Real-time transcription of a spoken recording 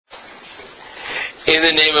In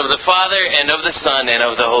the name of the Father, and of the Son, and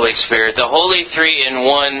of the Holy Spirit, the Holy Three in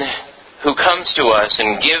One, who comes to us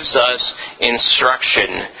and gives us instruction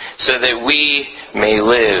so that we may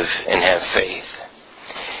live and have faith.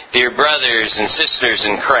 Dear brothers and sisters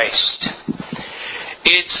in Christ,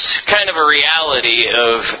 it's kind of a reality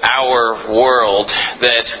of our world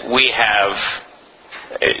that we have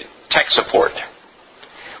tech support.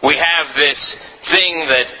 We have this thing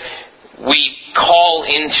that we call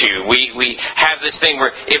into. We have this thing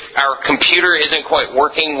where if our computer isn't quite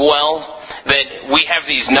working well, that we have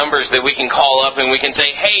these numbers that we can call up and we can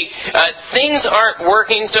say, hey, things aren't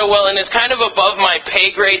working so well and it's kind of above my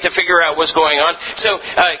pay grade to figure out what's going on. So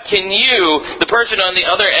can you, the person on the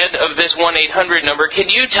other end of this 1-800 number, can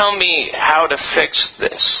you tell me how to fix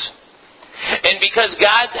this? And because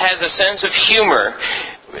God has a sense of humor,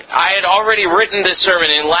 I had already written this sermon,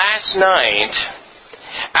 and last night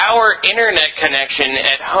our internet connection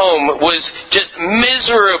at home was just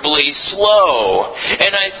miserably slow.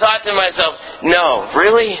 And I thought to myself, no,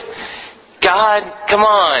 really? God, come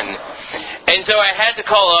on. And so I had to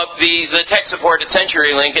call up the tech support at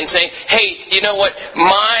CenturyLink and say, hey, you know what,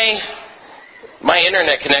 my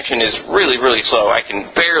internet connection is really, really slow. I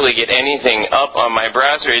can barely get anything up on my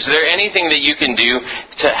browser. Is there anything that you can do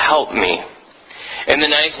to help me? And the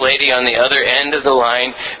nice lady on the other end of the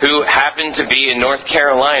line, who happened to be in North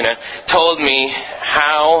Carolina, told me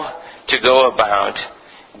how to go about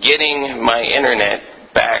getting my internet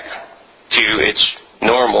back to its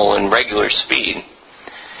normal and regular speed.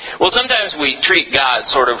 Well, sometimes we treat God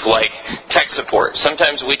sort of like tech support.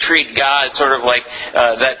 Sometimes we treat God sort of like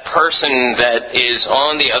that person that is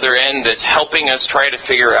on the other end that's helping us try to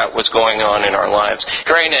figure out what's going on in our lives,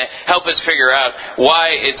 trying to help us figure out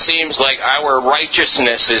why it seems like our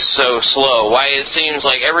righteousness is so slow, why it seems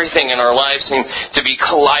like everything in our lives seems to be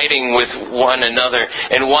colliding with one another,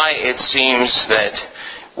 and why it seems that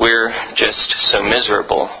we're just so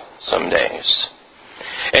miserable some days.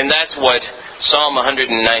 And that's what Psalm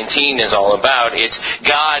 119 is all about. It's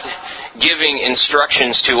God giving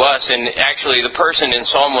instructions to us, and actually the person in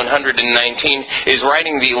Psalm 119 is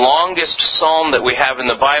writing the longest psalm that we have in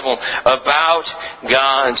the Bible about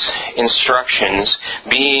God's instructions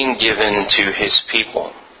being given to His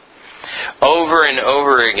people. Over and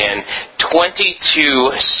over again,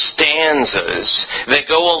 22 stanzas that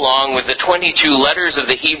go along with the 22 letters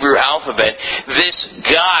of the Hebrew alphabet. This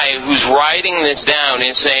guy who's writing this down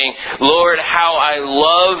is saying, Lord, how I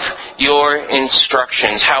love your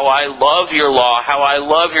instructions, how I love your law, how I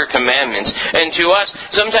love your commandments. And to us,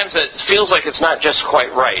 sometimes it feels like it's not just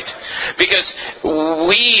quite right. Because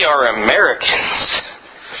we are Americans.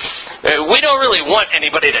 We don't really want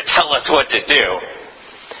anybody to tell us what to do.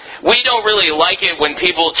 We don't really like it when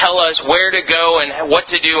people tell us where to go and what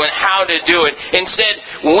to do and how to do it. Instead,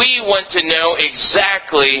 we want to know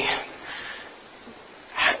exactly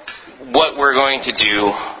what we're going to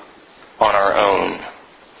do on our own.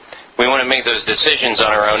 We want to make those decisions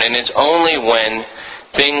on our own, and it's only when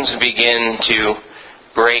things begin to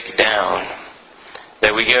break down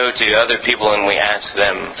that we go to other people and we ask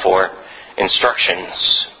them for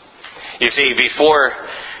instructions. You see, before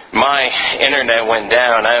my internet went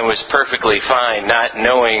down, I was perfectly fine, not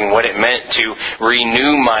knowing what it meant to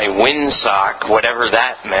renew my windsock, whatever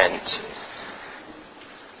that meant.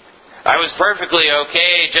 I was perfectly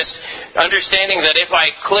okay just understanding that if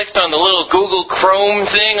I clicked on the little Google Chrome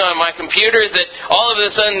thing on my computer, that all of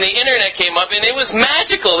a sudden the internet came up and it was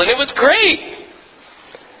magical and it was great.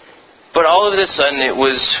 But all of a sudden it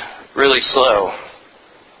was really slow.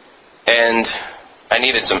 And I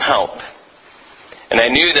needed some help. And I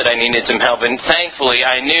knew that I needed some help, and thankfully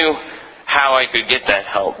I knew how I could get that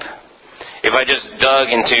help. If I just dug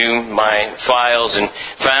into my files and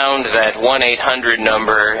found that 1-800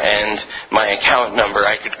 number and my account number,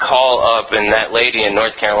 I could call up and that lady in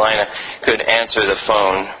North Carolina could answer the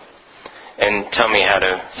phone and tell me how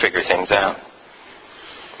to figure things out.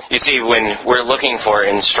 You see, when we're looking for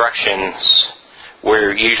instructions,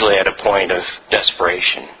 we're usually at a point of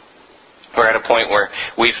desperation. We're at a point where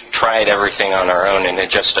we've tried everything on our own and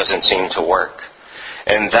it just doesn't seem to work.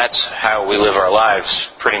 And that's how we live our lives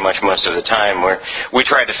pretty much most of the time, where we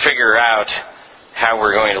try to figure out how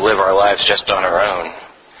we're going to live our lives just on our own.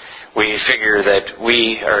 We figure that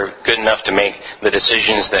we are good enough to make the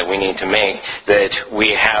decisions that we need to make, that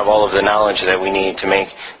we have all of the knowledge that we need to make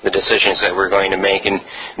the decisions that we're going to make, and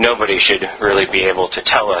nobody should really be able to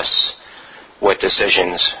tell us what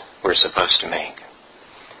decisions we're supposed to make.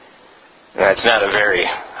 That's not a very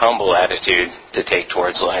humble attitude to take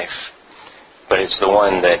towards life, but it's the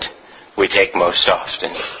one that we take most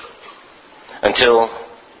often until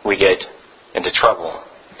we get into trouble.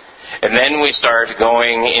 And then we start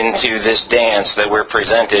going into this dance that we're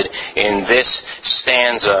presented in this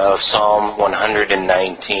stanza of Psalm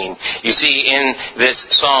 119. You see, in this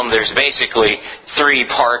psalm, there's basically 3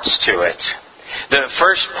 parts to it. The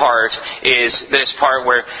first part is this part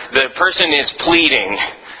where the person is pleading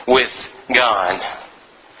with God.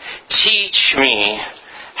 Teach me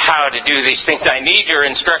how to do these things. I need your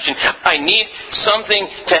instruction. I need something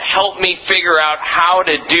to help me figure out how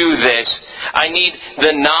to do this. I need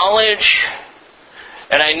the knowledge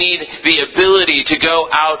and I need the ability to go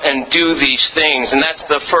out and do these things. And that's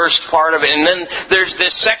the first part of it. And then there's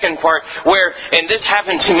this second part where, and this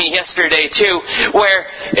happened to me yesterday too, where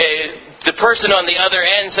the person on the other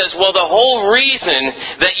end says, well, the whole reason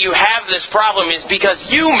that you have this problem is because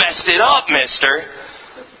you messed it up, mister.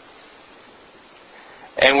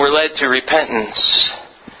 And we're led to repentance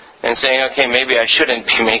and saying, okay, maybe I shouldn't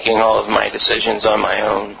be making all of my decisions on my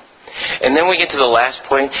own. And then we get to the last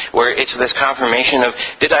point where it's this confirmation of,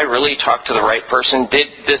 did I really talk to the right person? Did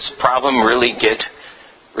this problem really get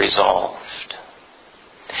resolved?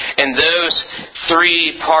 And those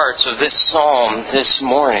 3 parts of this psalm this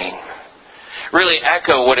morning really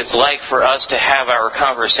echo what it's like for us to have our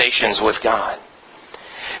conversations with God.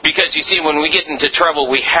 Because you see, when we get into trouble,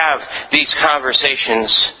 we have these conversations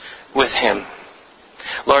with Him.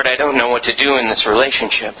 Lord, I don't know what to do in this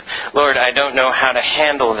relationship. Lord, I don't know how to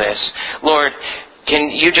handle this. Lord, can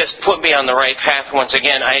you just put me on the right path once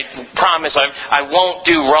again? I promise I won't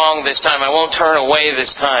do wrong this time. I won't turn away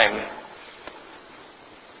this time.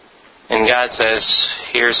 And God says,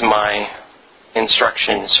 here's my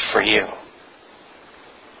instructions for you.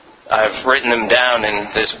 I've written them down in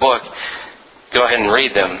this book. Go ahead and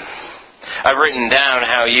read them. I've written down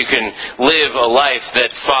how you can live a life that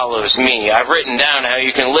follows me. I've written down how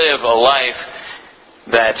you can live a life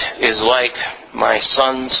that is like my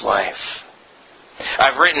son's life.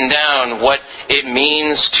 I've written down what it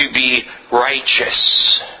means to be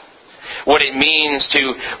righteous. What it means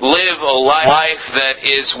to live a life that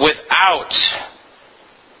is without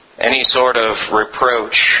any sort of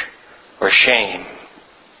reproach or shame.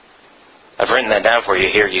 I've written that down for you.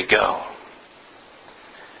 Here you go.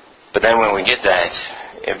 But then when we get that,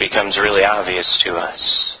 it becomes really obvious to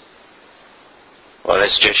us. Well,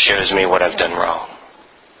 this just shows me what I've done wrong.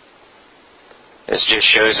 This just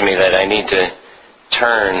shows me that I need to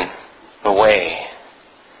turn away.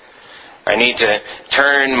 I need to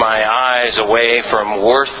turn my eyes away from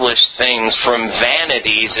worthless things, from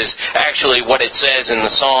vanities is actually what it says in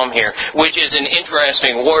the psalm here, which is an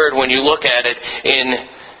interesting word when you look at it in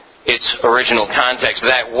its original context.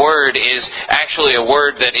 That word is actually a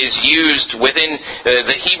word that is used within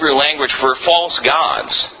the Hebrew language for false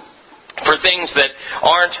gods, for things that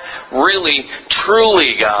aren't really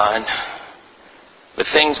truly God, but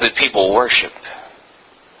things that people worship.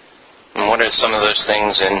 And what are some of those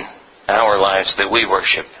things in our lives that we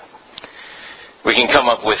worship? We can come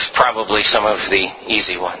up with probably some of the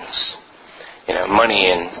easy ones. Money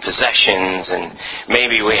and possessions, and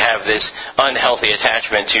maybe we have this unhealthy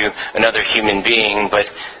attachment to another human being, but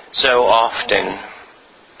so often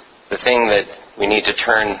the thing that we need to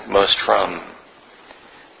turn most from,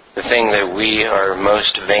 the thing that we are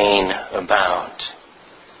most vain about,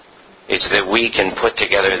 is that we can put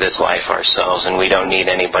together this life ourselves and we don't need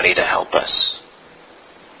anybody to help us.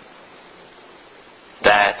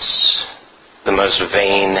 That's the most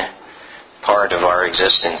vain part of our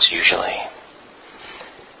existence usually.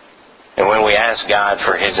 And when we ask God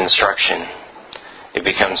for His instruction, it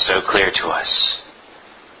becomes so clear to us.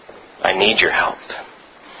 I need your help.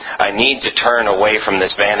 I need to turn away from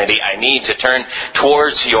this vanity. I need to turn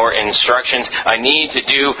towards your instructions. I need to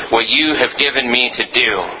do what you have given me to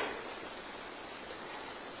do.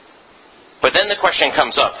 But then the question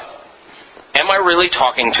comes up, am I really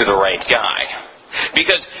talking to the right guy?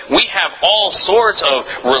 Because we have all sorts of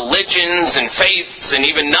religions and faiths and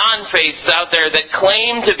even non-faiths out there that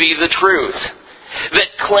claim to be the truth.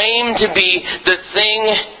 That claim to be the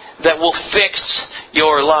thing that will fix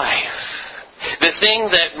your life. The thing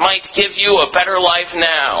that might give you a better life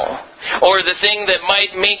now. Or the thing that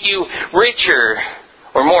might make you richer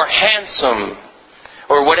or more handsome.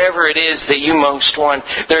 Or whatever it is that you most want.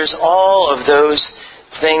 There's all of those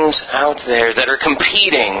things out there that are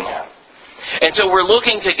competing. And so we're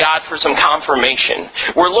looking to God for some confirmation.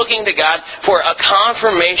 We're looking to God for a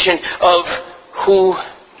confirmation of who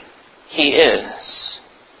He is.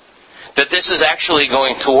 That this is actually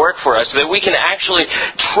going to work for us. That we can actually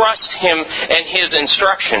trust Him and His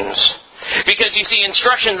instructions. Because you see,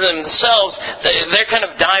 instructions themselves, they're kind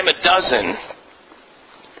of dime a dozen.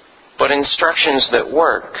 But instructions that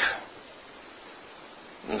work,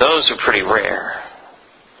 those are pretty rare.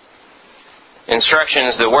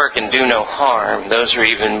 instructions that work and do no harm, those are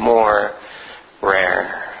even more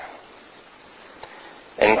rare.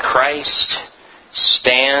 And Christ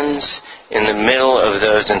stands in the middle of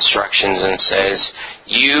those instructions and says,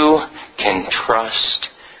 you can trust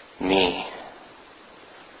me.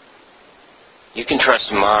 You can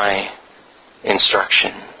trust my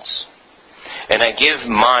instructions. And I give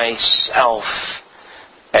myself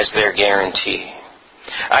as their guarantee.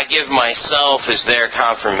 I give myself as their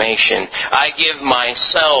confirmation. I give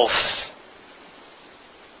myself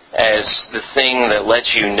as the thing that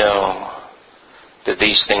lets you know that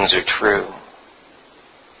these things are true.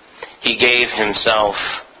 He gave himself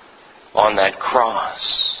on that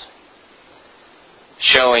cross,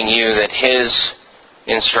 showing you that his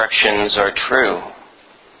instructions are true.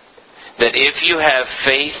 That if you have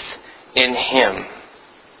faith in him,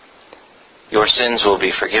 your sins will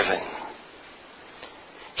be forgiven.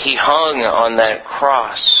 He hung on that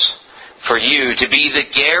cross for you to be the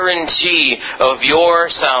guarantee of your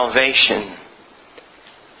salvation.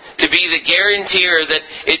 To be the guarantor that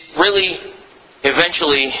it really,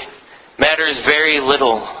 eventually, matters very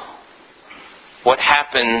little what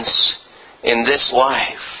happens in this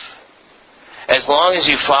life, as long as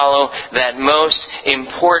you follow that most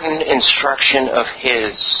important instruction of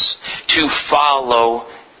his, to follow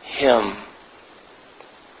him,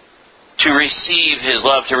 to receive his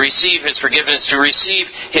love, to receive his forgiveness, to receive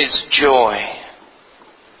his joy.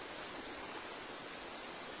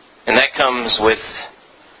 And that comes with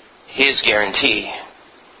his guarantee,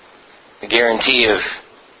 the guarantee of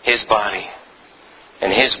his body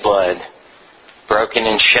and his blood broken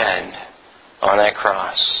and shed on that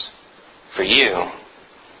cross for you,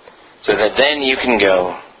 so that then you can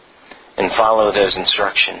go and follow those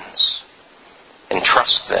instructions and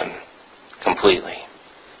trust them completely.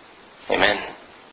 Amen.